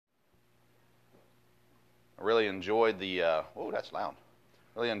I really enjoyed the, whoa, that's loud.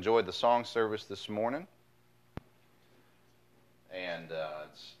 Really enjoyed the song service this morning. And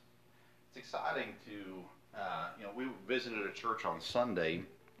it's exciting to, we visited a church on Sunday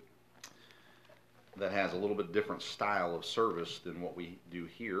that has a little bit different style of service than what we do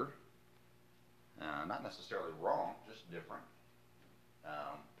here. Not necessarily wrong, just different.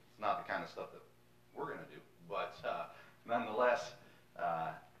 It's not the kind of stuff that we're going to do. But nonetheless,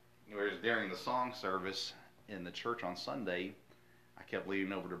 during the song service in the church on Sunday, I kept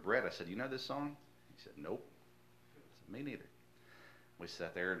leaning over to Brett. I said, "You know this song?" He said, "Nope." I said, "Me neither." We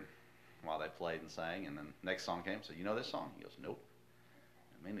sat there and while they played and sang, and then the next song came. I said, "You know this song?" He goes, "Nope."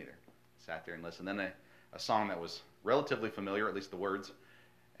 "Me neither." Sat there and listened. Then a song that was relatively familiar, at least the words,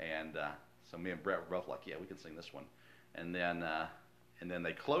 and so me and Brett were both like, "Yeah, we can sing this one." And then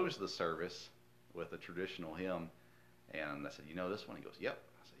they closed the service with a traditional hymn, and I said, "You know this one?" He goes, "Yep."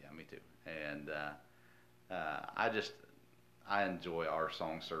 I said, "Yeah, me too." And I enjoy our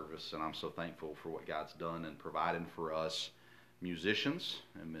song service, and I'm so thankful for what God's done and providing for us musicians,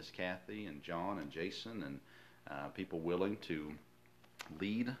 and Miss Kathy and John and Jason, and people willing to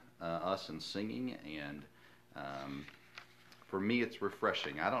lead us in singing. And for me, it's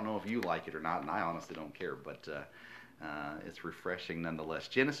refreshing. I don't know if you like it or not, and I honestly don't care, but it's refreshing nonetheless.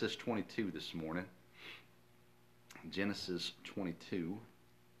 Genesis 22 this morning. Genesis 22.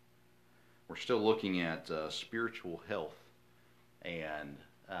 We're still looking at spiritual health, and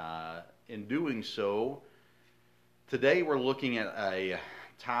in doing so, today we're looking at a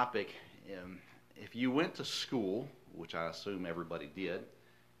topic. If you went to school, which I assume everybody did,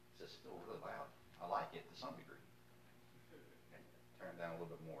 it's still really loud. I like it to some degree. Okay, turn it down a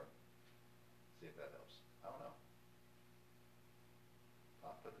little bit more. See if that helps. I don't know.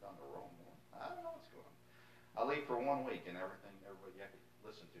 I put it on the wrong one. I don't know what's going on. I leave for 1 week and everybody, you have to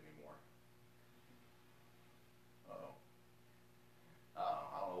listen to me more.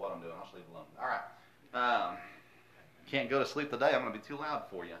 I don't know what I'm doing. I'll just leave it alone. All right. Can't go to sleep today. I'm going to be too loud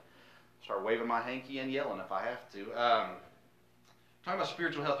for you. Start waving my hanky and yelling if I have to. Talking about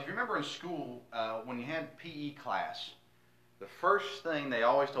spiritual health. If you remember in school, when you had PE class, the first thing they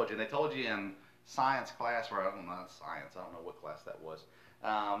always told you, and they told you in science class, or not science, I don't know what class that was,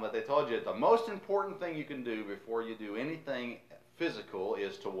 but they told you the most important thing you can do before you do anything physical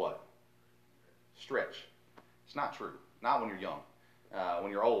is to what? Stretch. It's not true. Not when you're young.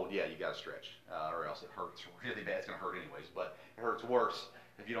 When you're old, yeah, you got to stretch, or else it hurts really bad. It's going to hurt anyways, but it hurts worse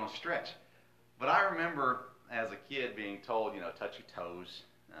if you don't stretch. But I remember as a kid being told, touch your toes,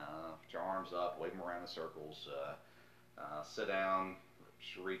 put your arms up, wave them around in circles, sit down,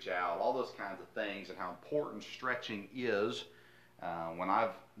 reach out, all those kinds of things, and how important stretching is.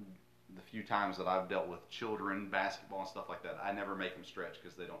 The few times that I've dealt with children, basketball and stuff like that, I never make them stretch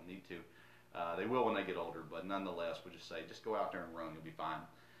because they don't need to. They will when they get older, but nonetheless, we'll just say, just go out there and run, you'll be fine.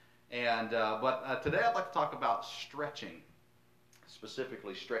 But today I'd like to talk about stretching,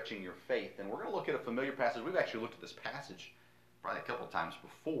 specifically stretching your faith. And we're going to look at a familiar passage. We've actually looked at this passage probably a couple of times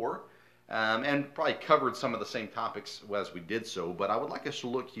before, and probably covered some of the same topics as we did so. But I would like us to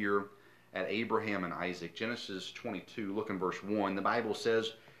look here at Abraham and Isaac. Genesis 22, look in verse 1. The Bible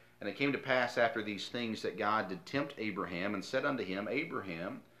says, "And it came to pass after these things that God did tempt Abraham, and said unto him,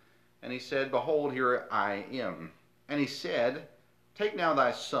 Abraham, and he said, Behold, here I am. And he said, Take now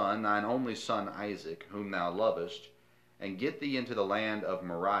thy son, thine only son Isaac, whom thou lovest, and get thee into the land of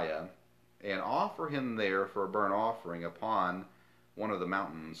Moriah, and offer him there for a burnt offering upon one of the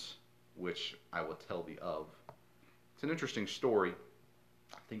mountains, which I will tell thee of." It's an interesting story.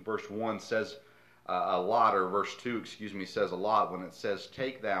 I think verse 1 says a lot, or verse 2, says a lot when it says,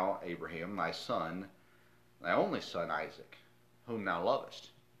 "Take thou, Abraham, thy son, thy only son Isaac, whom thou lovest,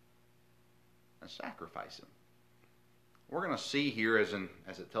 and sacrifice him." We're going to see here, as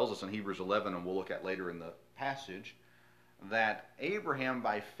it tells us in Hebrews 11, and we'll look at later in the passage, that Abraham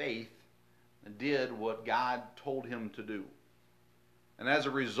by faith did what God told him to do. And as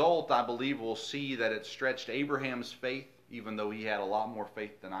a result, I believe we'll see that it stretched Abraham's faith, even though he had a lot more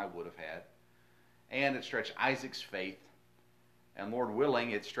faith than I would have had. And it stretched Isaac's faith. And Lord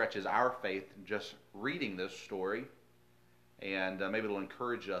willing, it stretches our faith just reading this story. And maybe it'll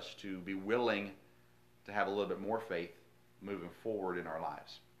encourage us to be willing to have a little bit more faith moving forward in our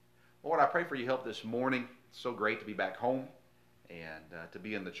lives. Lord, I pray for your help this morning. It's so great to be back home and to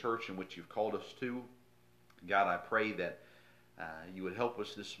be in the church in which you've called us to. God, I pray that you would help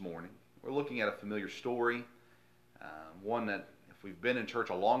us this morning. We're looking at a familiar story, one that if we've been in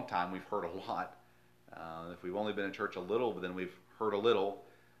church a long time, we've heard a lot. If we've only been in church a little, then we've heard a little.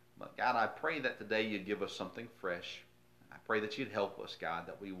 But God, I pray that today you'd give us something fresh. I pray that you'd help us, God,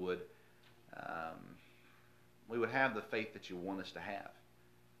 that we would we would have the faith that you want us to have.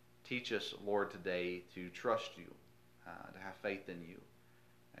 Teach us, Lord, today to trust you, to have faith in you.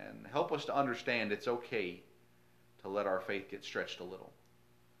 And help us to understand it's okay to let our faith get stretched a little.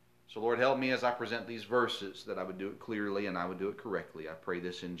 So, Lord, help me as I present these verses that I would do it clearly and I would do it correctly. I pray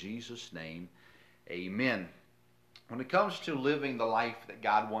this in Jesus' name. Amen. When it comes to living the life that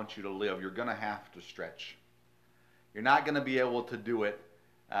God wants you to live, you're going to have to stretch. You're not going to be able to do it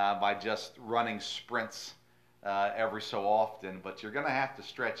by just running sprints every so often, but you're going to have to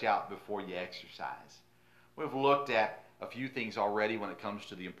stretch out before you exercise. We've looked at a few things already when it comes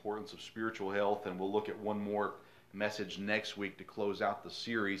to the importance of spiritual health, and we'll look at one more message next week to close out the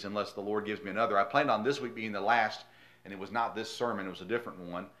series, unless the Lord gives me another. I planned on this week being the last, and it was not this sermon, it was a different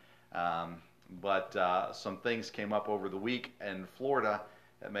one. But some things came up over the week in Florida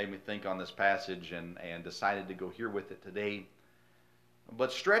that made me think on this passage and decided to go here with it today.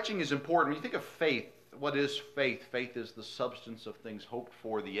 But stretching is important. When you think of faith, what is faith? Faith is the substance of things hoped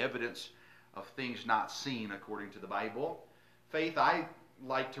for, the evidence of things not seen, according to the Bible. Faith, I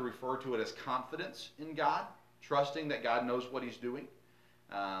like to refer to it as confidence in God, trusting that God knows what He's doing.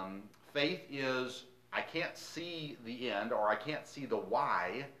 Faith is, I can't see the end, or I can't see the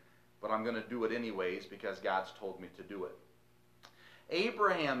why, but I'm going to do it anyways because God's told me to do it.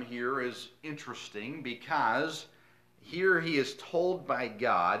 Abraham here is interesting because here he is told by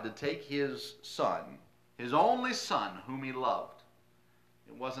God to take his son, his only son whom he loved.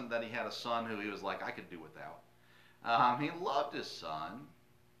 It wasn't that he had a son who he was like, I could do without. He loved his son.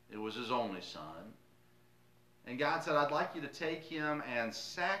 It was his only son. And God said, I'd like you to take him and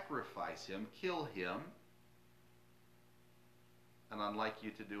sacrifice him, kill him. And I'd like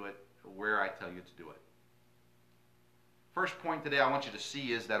you to do it where I tell you to do it. First point today I want you to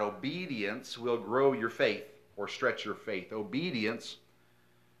see is that obedience will grow your faith or stretch your faith. Obedience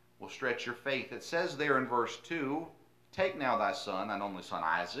will stretch your faith. It says there in verse 2, take now thy son, thine only son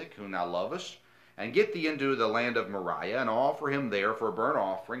Isaac, whom thou lovest, and get thee into the land of Moriah, and offer him there for a burnt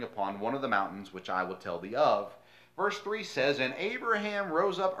offering upon one of the mountains which I will tell thee of. Verse 3 says, and Abraham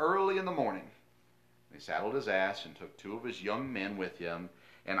rose up early in the morning. And he saddled his ass and took 2 of his young men with him,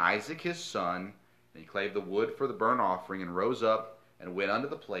 and Isaac his son, and he clave the wood for the burnt offering, and rose up and went unto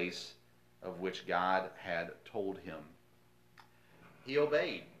the place of which God had told him. He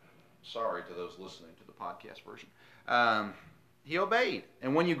obeyed. Sorry to those listening to the podcast version. He obeyed.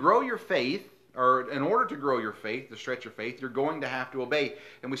 And when you grow your faith, or in order to grow your faith, to stretch your faith, you're going to have to obey.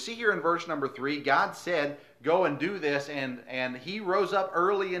 And we see here in verse number 3, God said, go and do this, and he rose up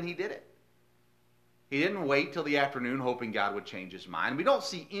early and he did it. He didn't wait till the afternoon hoping God would change his mind. We don't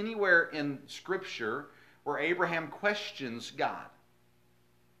see anywhere in Scripture where Abraham questions God.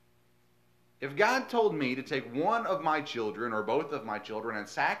 If God told me to take one of my children or both of my children and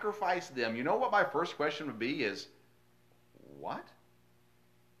sacrifice them, you know what my first question would be is, what?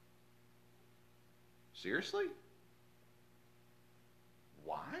 Seriously?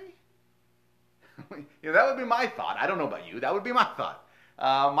 Why? That would be my thought. I don't know about you. That would be my thought.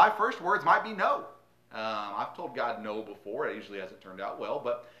 My first words might be no. I've told God no before. It usually hasn't turned out well.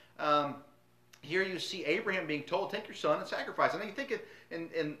 But here you see Abraham being told, take your son and sacrifice. And you think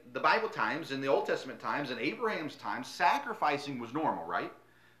in the Bible times, in the Old Testament times, in Abraham's times, sacrificing was normal, right?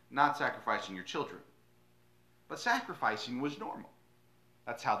 Not sacrificing your children. But sacrificing was normal.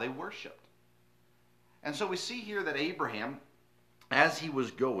 That's how they worshipped. And so we see here that Abraham, as he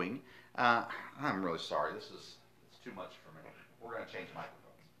was going, I'm really sorry. It's too much for me. We're going to change microphones.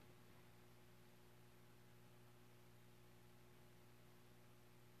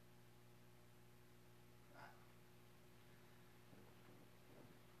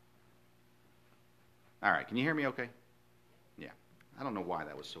 All right, can you hear me okay? Yeah. I don't know why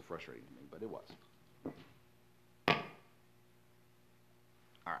that was so frustrating to me, but it was. All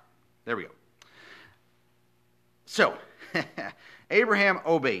right, there we go. So, Abraham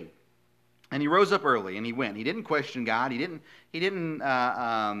obeyed, and he rose up early, and he went. He didn't question God. He didn't.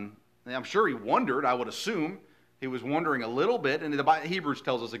 I'm sure he wondered. I would assume he was wondering a little bit, and the Hebrews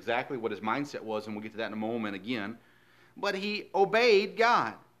tells us exactly what his mindset was, and we'll get to that in a moment again. But he obeyed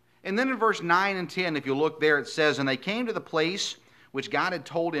God. And then in verse 9 and 10, if you look there, it says, and they came to the place which God had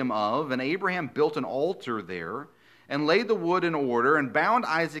told him of, and Abraham built an altar there, and laid the wood in order, and bound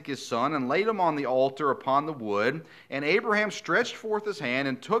Isaac his son, and laid him on the altar upon the wood. And Abraham stretched forth his hand,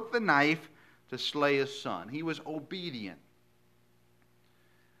 and took the knife to slay his son. He was obedient.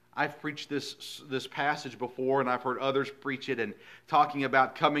 I've preached this passage before, and I've heard others preach it, and talking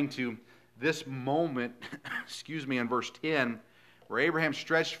about coming to this moment, in verse 10, where Abraham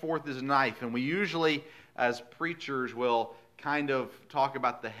stretched forth his knife. And we usually, as preachers, will kind of talk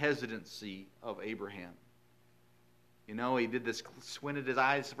about the hesitancy of Abraham. You know, he did this, squinted his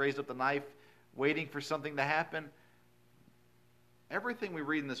eyes, raised up the knife, waiting for something to happen. Everything we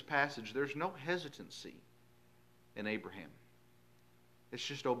read in this passage, there's no hesitancy in Abraham. It's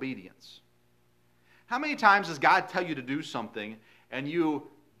just obedience. How many times does God tell you to do something and you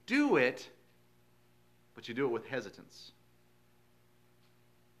do it, but you do it with hesitance?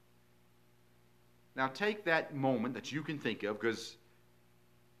 Now take that moment that you can think of, because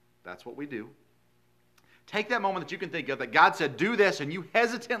that's what we do. Take that moment that you can think of that God said, do this, and you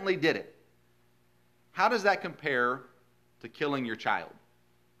hesitantly did it. How does that compare to killing your child?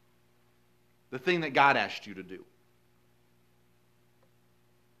 The thing that God asked you to do.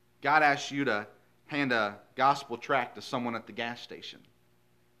 God asked you to hand a gospel tract to someone at the gas station.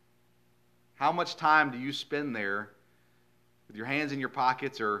 How much time do you spend there with your hands in your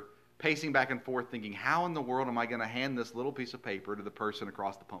pockets or pacing back and forth thinking, how in the world am I going to hand this little piece of paper to the person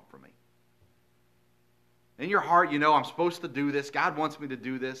across the pump from me? In your heart, you know, I'm supposed to do this. God wants me to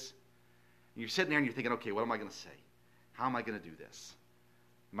do this. And you're sitting there and you're thinking, okay, what am I going to say? How am I going to do this?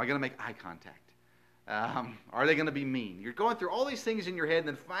 Am I going to make eye contact? Are they going to be mean? You're going through all these things in your head, and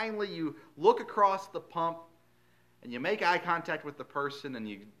then finally you look across the pump and you make eye contact with the person, and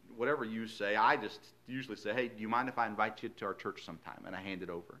you, whatever you say, I just usually say, hey, do you mind if I invite you to our church sometime? And I hand it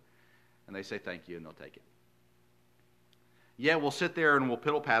over. And they say thank you, and they'll take it. Yeah, we'll sit there and we'll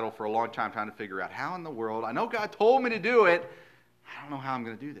piddle-paddle for a long time trying to figure out how in the world, I know God told me to do it, I don't know how I'm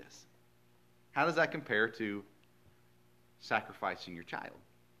going to do this. How does that compare to sacrificing your child?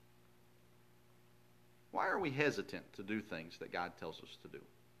 Why are we hesitant to do things that God tells us to do?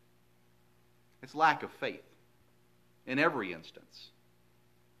 It's lack of faith in every instance.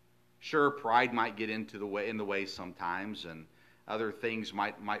 Sure, pride might get in the way sometimes, and other things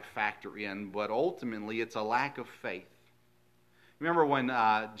might factor in, but ultimately it's a lack of faith. Remember when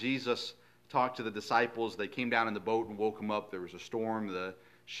Jesus talked to the disciples, they came down in the boat and woke them up. There was a storm, the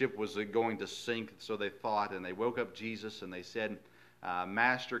ship was going to sink, so they thought, and they woke up Jesus and they said,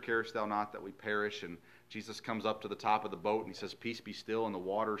 Master, carest thou not that we perish? And Jesus comes up to the top of the boat and he says, peace be still, and the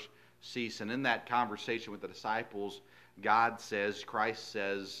waters cease. And in that conversation with the disciples, Christ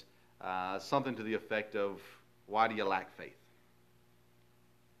says something to the effect of, why do you lack faith?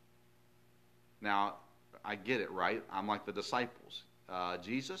 Now, I get it, right? I'm like the disciples.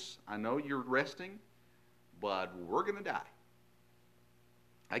 Jesus, I know you're resting, but we're going to die.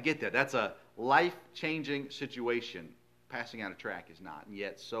 I get that. That's a life-changing situation. Passing out a tract is not. And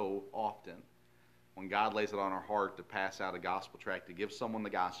yet, so often, when God lays it on our heart to pass out a gospel tract, to give someone the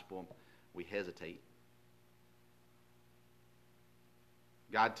gospel, we hesitate.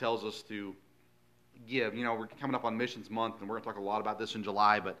 God tells us to give. You know, we're coming up on Missions Month, and we're going to talk a lot about this in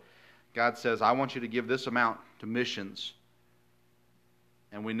July, but God says, I want you to give this amount to missions.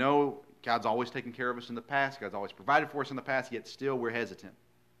 And we know God's always taken care of us in the past. God's always provided for us in the past, yet still we're hesitant.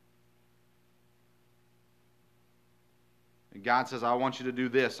 And God says, I want you to do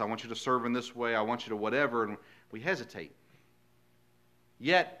this. I want you to serve in this way. I want you to whatever. And we hesitate.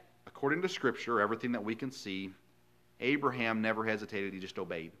 Yet, according to Scripture, everything that we can see, Abraham never hesitated. He just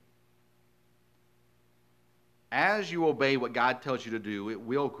obeyed. As you obey what God tells you to do, it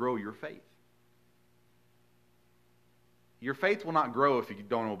will grow your faith. Your faith will not grow if you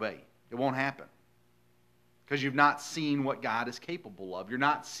don't obey. It won't happen. Because you've not seen what God is capable of. You're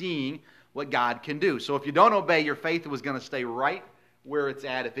not seeing what God can do. So if you don't obey, your faith was going to stay right where it's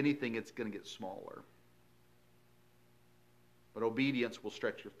at. If anything, it's going to get smaller. But obedience will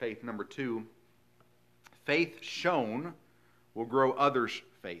stretch your faith. Number 2, faith shown will grow others'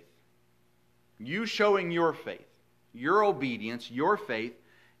 faith. You showing your faith, your obedience, your faith,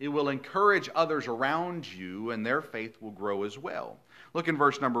 it will encourage others around you, and their faith will grow as well. Look in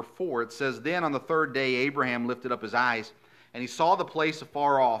verse number 4. It says, Then on the third day Abraham lifted up his eyes, and he saw the place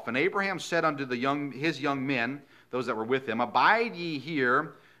afar off. And Abraham said unto his young men, those that were with him, Abide ye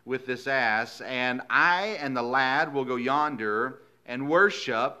here with this ass, and I and the lad will go yonder and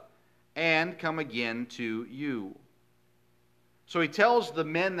worship, and come again to you. So he tells the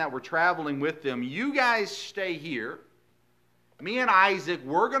men that were traveling with them, you guys stay here. Me and Isaac,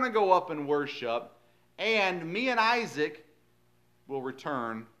 we're going to go up and worship, and me and Isaac will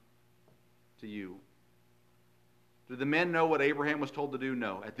return to you. Did the men know what Abraham was told to do?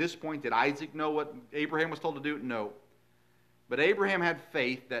 No. At this point, did Isaac know what Abraham was told to do? No. But Abraham had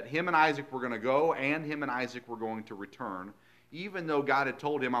faith that him and Isaac were going to go, and him and Isaac were going to return, even though God had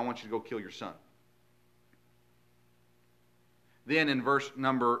told him, I want you to go kill your son. Then in verse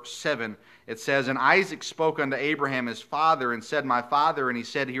number 7, it says, And Isaac spoke unto Abraham his father, and said, My father. And he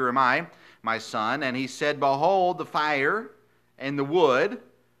said, Here am I, my son. And he said, Behold the fire and the wood,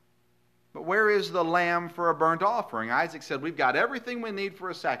 But where is the lamb for a burnt offering? Isaac said, we've got everything we need for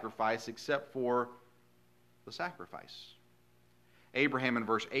a sacrifice except for the sacrifice. Abraham in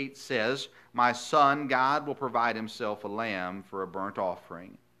verse 8 says, my son, God will provide himself a lamb for a burnt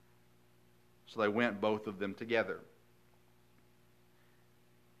offering. So they went, both of them together.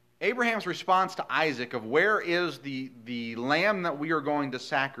 Abraham's response to Isaac of where is the lamb that we are going to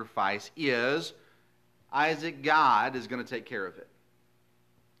sacrifice is, Isaac, God is going to take care of it.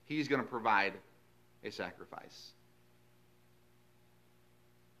 He's going to provide a sacrifice.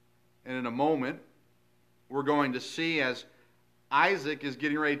 And in a moment, we're going to see as Isaac is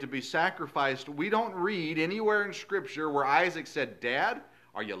getting ready to be sacrificed, we don't read anywhere in Scripture where Isaac said, Dad,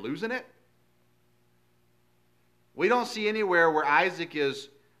 are you losing it? We don't see anywhere where Isaac is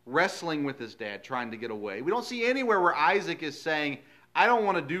wrestling with his dad, trying to get away. We don't see anywhere where Isaac is saying, I don't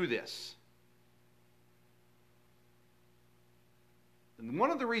want to do this. And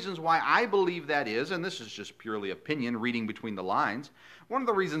one of the reasons why I believe that is, and this is just purely opinion, reading between the lines, one of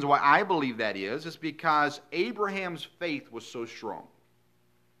the reasons why I believe that is because Abraham's faith was so strong.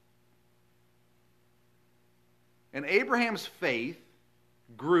 And Abraham's faith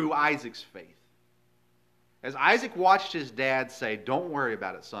grew Isaac's faith. As Isaac watched his dad say, don't worry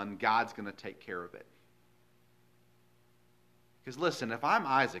about it, son, God's going to take care of it. Because listen, if I'm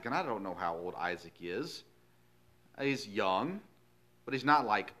Isaac, and I don't know how old Isaac is, he's young, but he's not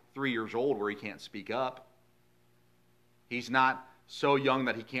like 3 years old where he can't speak up. He's not so young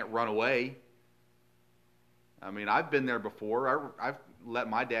that he can't run away. I mean, I've been there before. I've let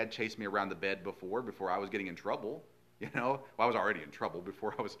my dad chase me around the bed before I was getting in trouble. You know, well, I was already in trouble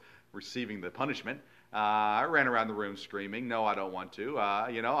before I was receiving the punishment. I ran around the room screaming, no, I don't want to.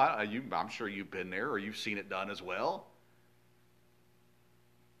 I'm sure you've been there or you've seen it done as well.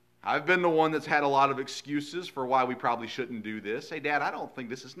 I've been the one that's had a lot of excuses for why we probably shouldn't do this. Hey, Dad, I don't think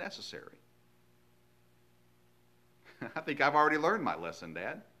this is necessary. I think I've already learned my lesson,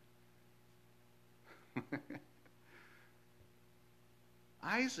 Dad.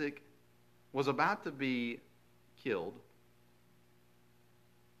 Isaac was about to be killed.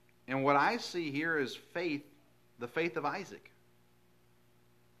 And what I see here is faith, the faith of Isaac.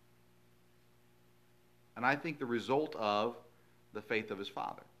 And I think the result of the faith of his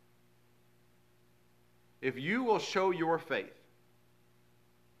father. If you will show your faith,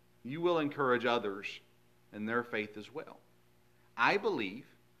 you will encourage others in their faith as well. I believe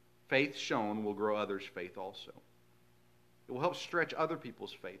faith shown will grow others' faith also. It will help stretch other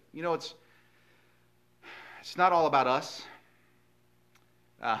people's faith. You know, it's not all about us.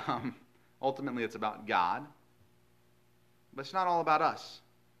 Ultimately, it's about God. But it's not all about us.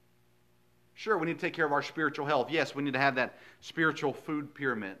 Sure, we need to take care of our spiritual health. Yes, we need to have that spiritual food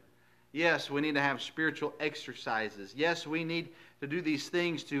pyramid. Yes, we need to have spiritual exercises. Yes, we need to do these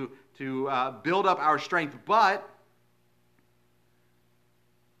things to build up our strength. But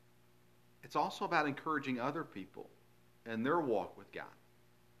it's also about encouraging other people in their walk with God.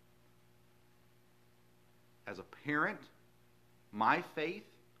 As a parent, my faith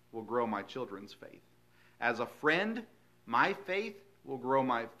will grow my children's faith. As a friend, my faith will grow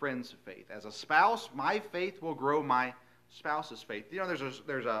my friend's faith. As a spouse, my faith will grow my spouse's faith. You know,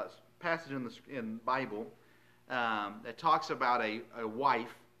 there's a passage in the Bible that talks about a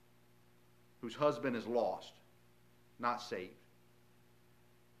wife whose husband is lost, not saved.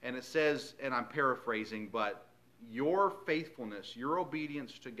 And it says, and I'm paraphrasing, but your faithfulness, your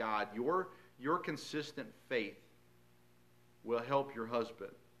obedience to God, your consistent faith will help your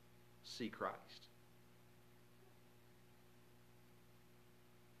husband see Christ.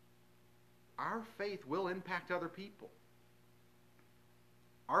 Our faith will impact other people.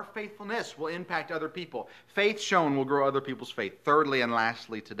 Our faithfulness will impact other people. Faith shown will grow other people's faith. Thirdly and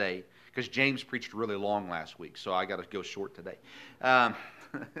lastly today, because James preached really long last week, so I got to go short today.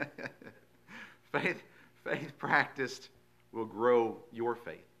 Faith practiced will grow your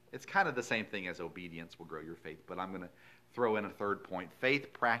faith. It's kind of the same thing as obedience will grow your faith, but I'm going to throw in a third point.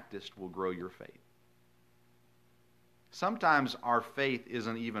 Faith practiced will grow your faith. Sometimes our faith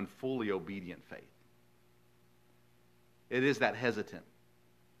isn't even fully obedient faith. It is that hesitant.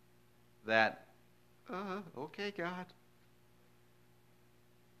 That, okay, God.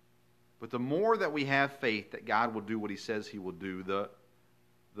 But the more that we have faith that God will do what He says He will do, the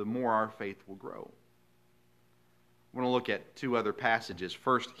more our faith will grow. I want to look at two other passages.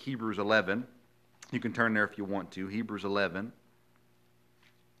 First, Hebrews 11. You can turn there if you want to. Hebrews 11.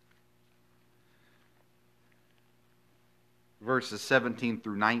 Verses 17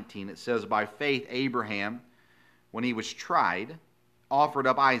 through 19. It says, by faith Abraham, when he was tried, offered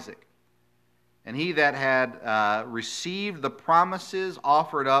up Isaac. And he that had received the promises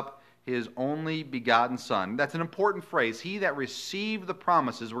offered up his only begotten Son. That's an important phrase. He that received the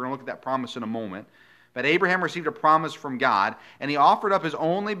promises, we're going to look at that promise in a moment, but Abraham received a promise from God, and he offered up his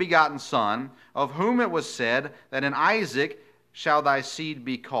only begotten Son, of whom it was said that in Isaac shall thy seed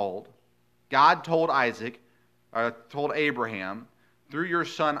be called. God told Abraham, through your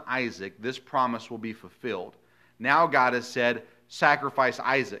son Isaac, this promise will be fulfilled. Now God has said, sacrifice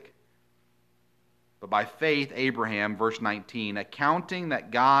Isaac. But by faith, Abraham, verse 19, accounting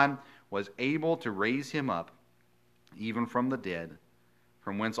that God was able to raise him up, even from the dead,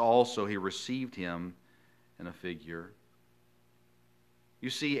 from whence also he received him in a figure. You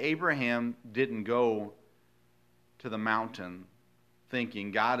see, Abraham didn't go to the mountain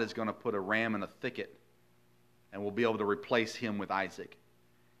thinking God is going to put a ram in a thicket and we'll be able to replace him with Isaac.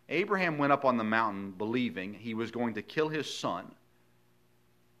 Abraham went up on the mountain believing he was going to kill his son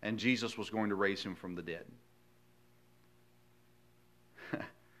and Jesus was going to raise him from the dead.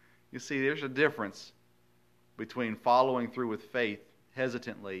 You see, there's a difference between following through with faith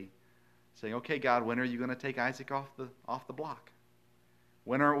hesitantly, saying, okay, God, when are you going to take Isaac off the block?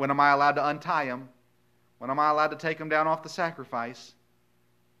 When am I allowed to untie him? When am I allowed to take him down off the sacrifice?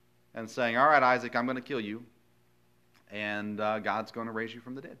 And saying, all right, Isaac, I'm going to kill you, and God's going to raise you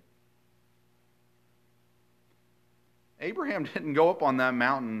from the dead. Abraham didn't go up on that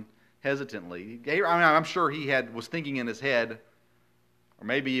mountain hesitantly. I'm sure he was thinking in his head, or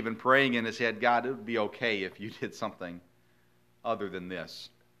maybe even praying in his head, God, it would be okay if you did something other than this.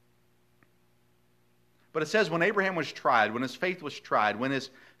 But it says when Abraham was tried, when his faith was tried, when his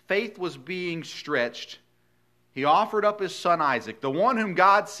faith was being stretched, he offered up his son Isaac, the one whom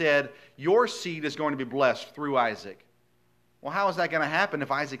God said, your seed is going to be blessed through Isaac. Well, how is that going to happen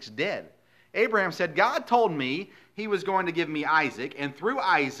if Isaac's dead? Abraham said, God told me he was going to give me Isaac, and through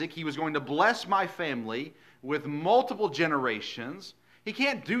Isaac he was going to bless my family with multiple generations. He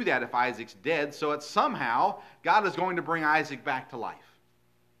can't do that if Isaac's dead, so it's somehow God is going to bring Isaac back to life.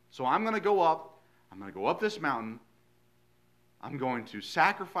 So I'm going to go up this mountain, I'm going to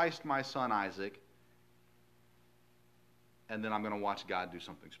sacrifice my son Isaac, and then I'm going to watch God do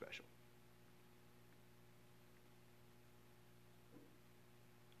something special.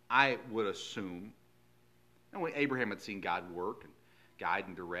 I would assume, and Abraham had seen God work and guide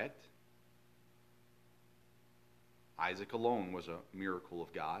and direct. Isaac alone was a miracle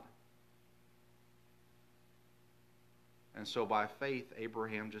of God. And so by faith,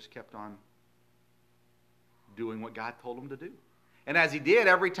 Abraham just kept on doing what God told him to do. And as he did,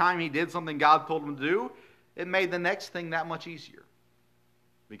 every time he did something God told him to do, it made the next thing that much easier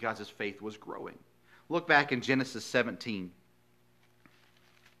because his faith was growing. Look back in Genesis 17.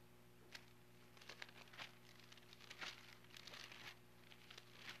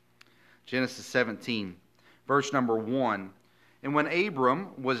 Genesis 17, verse number 1. And when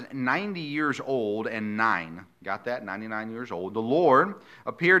Abram was 90 years old and 9, got that? 99 years old, the Lord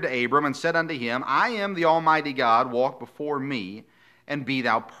appeared to Abram and said unto him, I am the Almighty God, walk before me, and be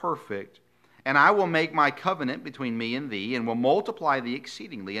thou perfect. And I will make my covenant between me and thee, and will multiply thee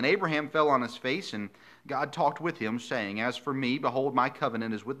exceedingly. And Abraham fell on his face, and God talked with him, saying, As for me, behold, my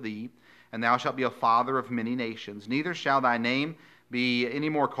covenant is with thee, and thou shalt be a father of many nations. Neither shall thy name be any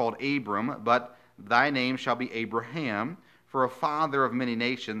more called Abram, but thy name shall be Abraham, for a father of many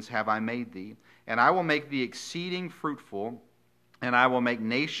nations have I made thee. And I will make thee exceeding fruitful, and I will make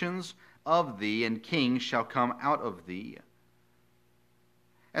nations of thee, and kings shall come out of thee.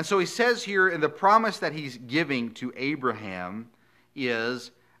 And so he says here, in the promise that he's giving to Abraham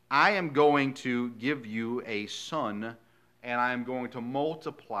is, I am going to give you a son, and I am going to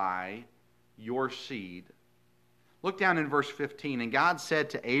multiply your seed. Look down in verse 15. And God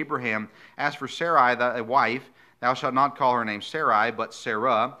said to Abraham, As for Sarai thy wife, thou shalt not call her name Sarai, but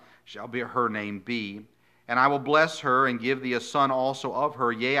Sarah shall be her name be. And I will bless her, and give thee a son also of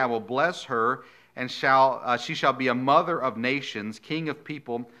her. Yea, I will bless her, and she shall be a mother of nations. King of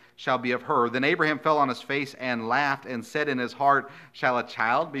people shall be of her. Then Abraham fell on his face and laughed, and said in his heart, Shall a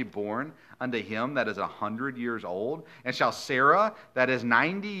child be born unto him that is 100 years old? And shall Sarah that is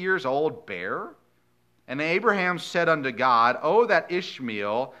 90 years old bear? And Abraham said unto God, Oh, that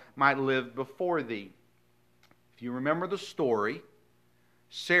Ishmael might live before thee. If you remember the story,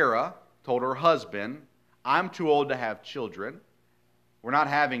 Sarah told her husband, I'm too old to have children. We're not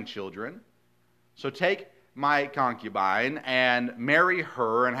having children. So take my concubine and marry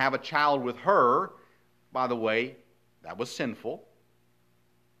her and have a child with her. By the way, that was sinful.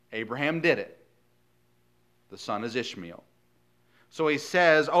 Abraham did it. The son is Ishmael. So he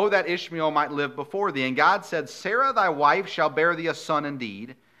says, Oh, that Ishmael might live before thee. And God said, Sarah thy wife shall bear thee a son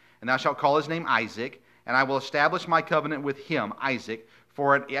indeed, and thou shalt call his name Isaac, and I will establish my covenant with him, Isaac,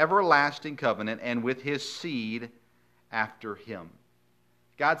 for an everlasting covenant, and with his seed after him.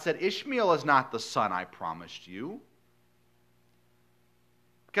 God said, Ishmael is not the son I promised you,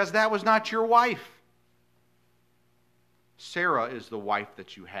 because that was not your wife. Sarah is the wife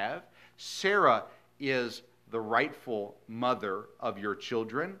that you have. Sarah is the rightful mother of your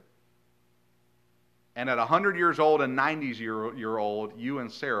children. And at 100 years old and 90 year old, you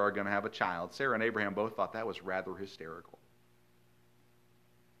and Sarah are going to have a child. Sarah and Abraham both thought that was rather hysterical.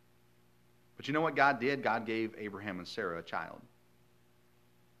 But you know what God did? God gave Abraham and Sarah a child.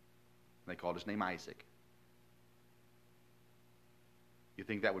 They called his name Isaac. You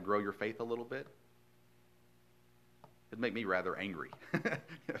think that would grow your faith a little bit? It'd make me rather angry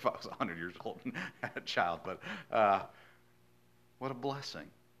if I was 100 years old and had a child. But what a blessing.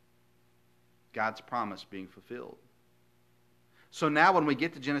 God's promise being fulfilled. So now when we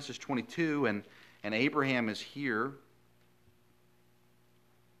get to Genesis 22 and Abraham is here,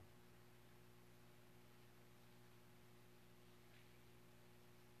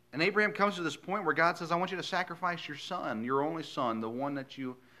 and Abraham comes to this point where God says, I want you to sacrifice your son, your only son, the one that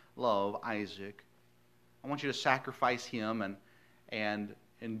you love, Isaac. I want you to sacrifice him, and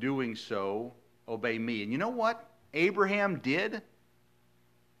in doing so, obey me. And you know what Abraham did?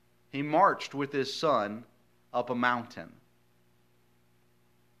 He marched with his son up a mountain,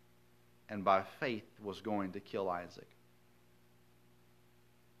 and by faith was going to kill Isaac.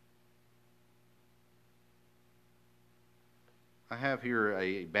 I have here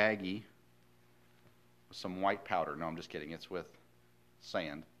a baggie with some white powder. No, I'm just kidding. It's with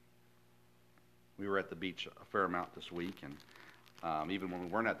sand. We were at the beach a fair amount this week, and even when we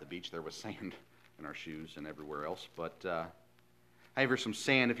weren't at the beach, there was sand in our shoes and everywhere else. But I have here some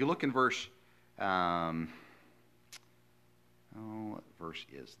sand. If you look in verse, what verse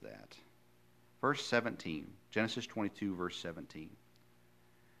is that? Verse 17, Genesis 22, verse 17.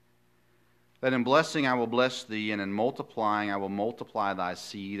 That in blessing I will bless thee, and in multiplying I will multiply thy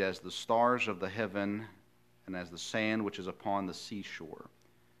seed as the stars of the heaven and as the sand which is upon the seashore.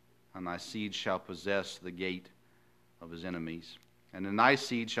 And thy seed shall possess the gate of his enemies. And in thy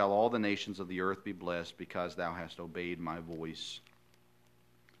seed shall all the nations of the earth be blessed, because thou hast obeyed my voice.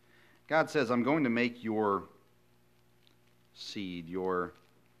 God says, I'm going to make your seed, your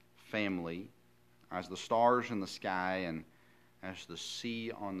family, as the stars in the sky and as the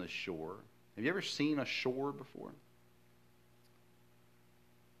sea on the shore. Have you ever seen a shore before?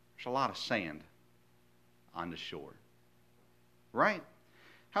 There's a lot of sand on the shore. Right?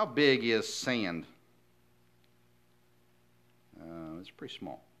 How big is sand? It's pretty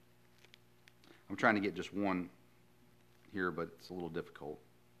small. I'm trying to get just one here, but it's a little difficult.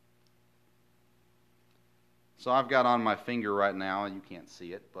 So I've got on my finger right now, you can't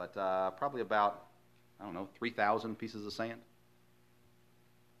see it, but probably about, 3,000 pieces of sand.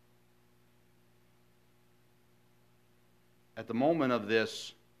 At the moment of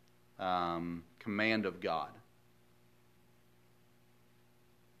this command of God,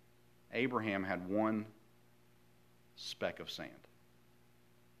 Abraham had one speck of sand.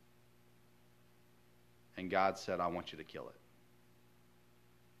 And God said, I want you to kill it.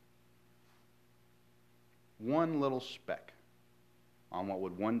 One little speck on what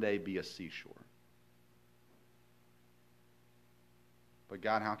would one day be a seashore. But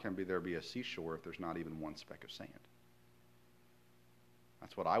God, how can there be a seashore if there's not even one speck of sand?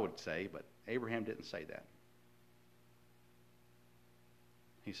 That's what I would say, but Abraham didn't say that.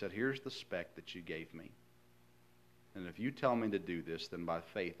 He said, here's the speck that you gave me. And if you tell me to do this, then by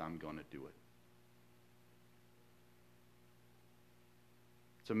faith I'm going to do it.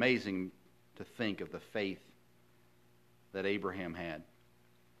 It's amazing to think of the faith that Abraham had.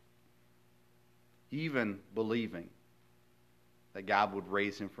 Even believing that God would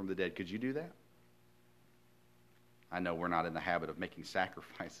raise him from the dead. Could you do that? I know we're not in the habit of making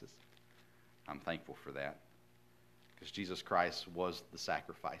sacrifices. I'm thankful for that. Because Jesus Christ was the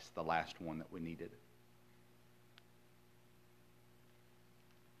sacrifice, the last one that we needed.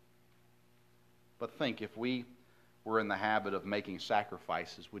 But think, if we were in the habit of making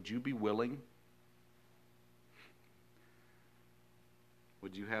sacrifices, would you be willing?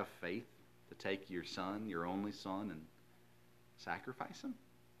 Would you have faith to take your son, your only son, and sacrifice him?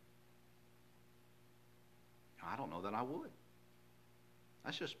 I don't know that I would.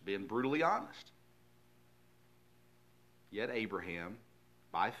 That's just being brutally honest. Yet Abraham,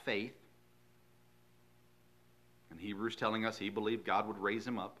 by faith, and Hebrews telling us he believed God would raise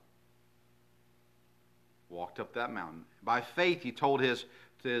him up, walked up that mountain. By faith, he told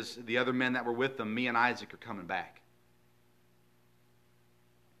the other men that were with them, me and Isaac are coming back.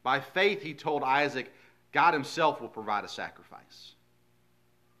 By faith, he told Isaac, God himself will provide a sacrifice.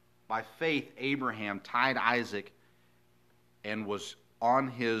 By faith, Abraham tied Isaac and was on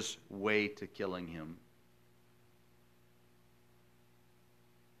his way to killing him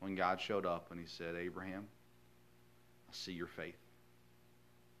when God showed up and he said, Abraham, I see your faith.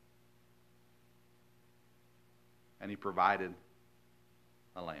 And he provided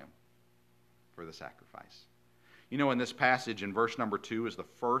a lamb for the sacrifice. You know, in this passage, in verse number 2, is the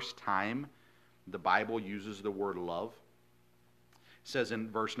first time the Bible uses the word love. It says in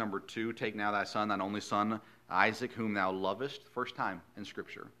verse number 2, take now thy son, thine only son, Isaac, whom thou lovest. First time in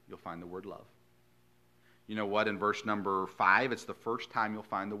Scripture you'll find the word love. You know what? In verse number 5, it's the first time you'll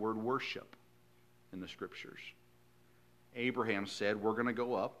find the word worship in the Scriptures. Abraham said, we're going to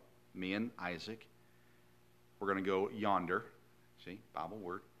go up, me and Isaac. We're going to go yonder. See, Bible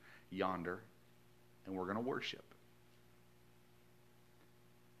word, yonder. And we're going to worship.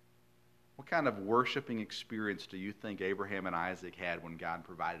 What kind of worshiping experience do you think Abraham and Isaac had when God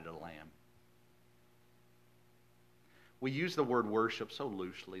provided a lamb? We use the word worship so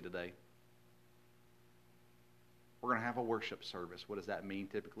loosely today. We're going to have a worship service. What does that mean?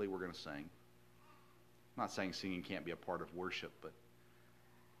 Typically, we're going to sing. I'm not saying singing can't be a part of worship, but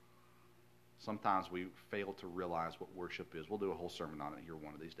sometimes we fail to realize what worship is. We'll do a whole sermon on it here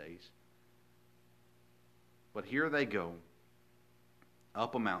one of these days. But here they go,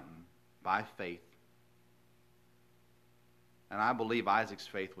 up a mountain by faith. And I believe Isaac's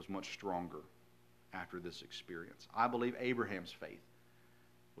faith was much stronger after this experience. I believe Abraham's faith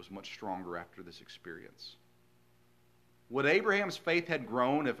was much stronger after this experience. Would Abraham's faith have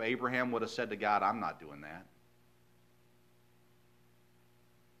grown if Abraham would have said to God, I'm not doing that?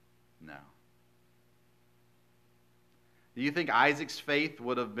 No. Do you think Isaac's faith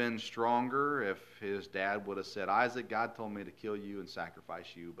would have been stronger if his dad would have said, Isaac, God told me to kill you and sacrifice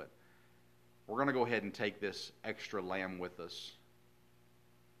you, but we're going to go ahead and take this extra lamb with us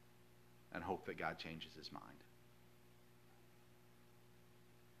and hope that God changes his mind?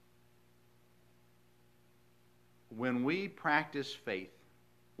 When we practice faith,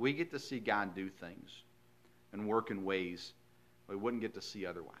 we get to see God do things and work in ways we wouldn't get to see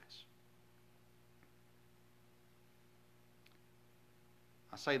otherwise.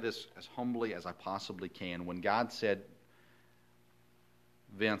 I say this as humbly as I possibly can. When God said,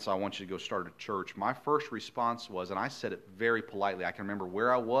 Vince, I want you to go start a church, my first response was, and I said it very politely, I can remember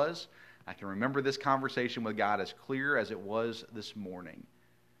where I was, I can remember this conversation with God as clear as it was this morning.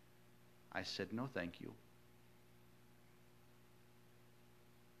 I said, no, thank you.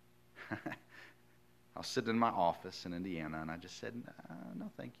 I was sitting in my office in Indiana, and I just said,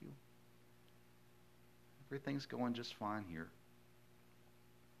 no, thank you. Everything's going just fine here.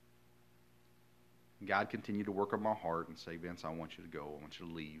 God continued to work on my heart and say, Vince, I want you to go. I want you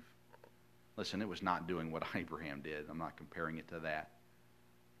to leave. Listen, it was not doing what Abraham did. I'm not comparing it to that.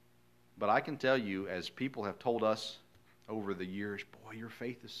 But I can tell you, as people have told us over the years, boy, your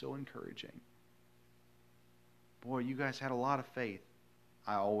faith is so encouraging. Boy, you guys had a lot of faith.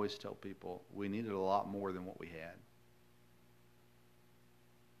 I always tell people we needed a lot more than what we had.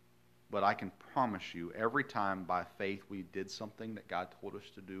 But I can promise you, every time by faith we did something that God told us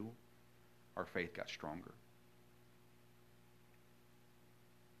to do, our faith got stronger.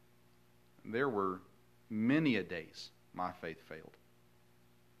 There were many a days my faith failed.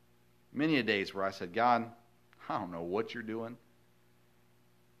 Many a days where I said, God, I don't know what you're doing.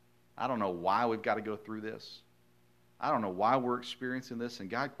 I don't know why we've got to go through this. I don't know why we're experiencing this. And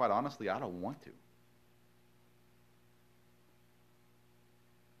God, quite honestly, I don't want to.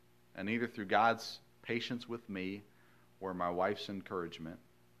 And either through God's patience with me or my wife's encouragement,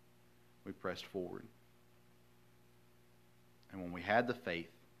 we pressed forward. And when we had the faith,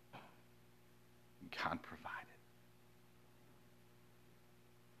 God provided.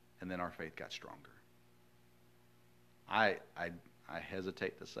 And then our faith got stronger. I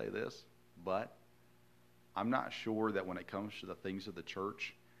hesitate to say this, but I'm not sure that when it comes to the things of the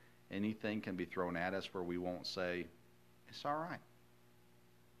church, anything can be thrown at us where we won't say, it's all right.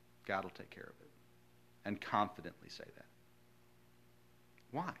 God will take care of it. And confidently say that.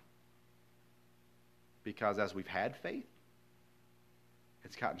 Why? Because as we've had faith,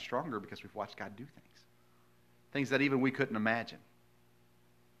 it's gotten stronger because we've watched God do things. Things that even we couldn't imagine.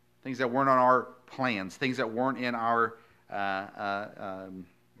 Things that weren't on our plans. Things that weren't in our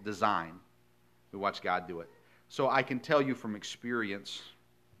design. We watched God do it. So I can tell you from experience,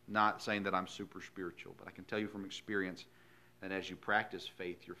 not saying that I'm super spiritual, but I can tell you from experience that as you practice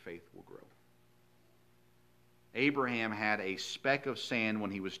faith, your faith will grow. Abraham had a speck of sand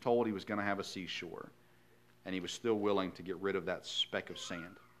when he was told he was going to have a seashore. And he was still willing to get rid of that speck of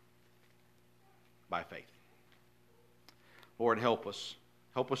sand by faith. Lord, help us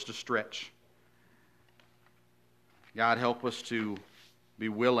Help us to stretch. God, help us to be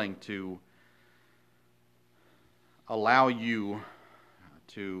willing to allow you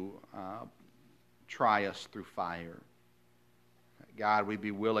to try us through fire. God, we'd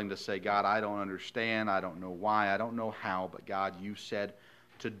be willing to say, God, I don't understand. I don't know why. I don't know how. But God, you said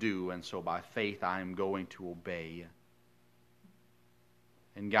to do. And so by faith, I am going to obey.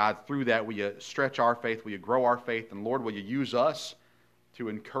 And God, through that, will you stretch our faith? Will you grow our faith? And Lord, will you use us to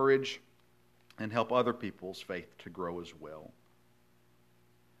encourage and help other people's faith to grow as well?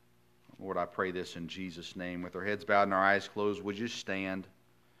 Lord, I pray this in Jesus' name. With our heads bowed and our eyes closed, would you stand?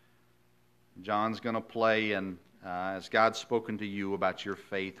 John's going to play, and as God's spoken to you about your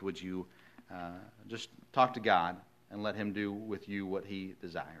faith, would you just talk to God and let Him do with you what He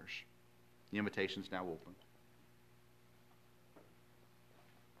desires? The invitation's now open.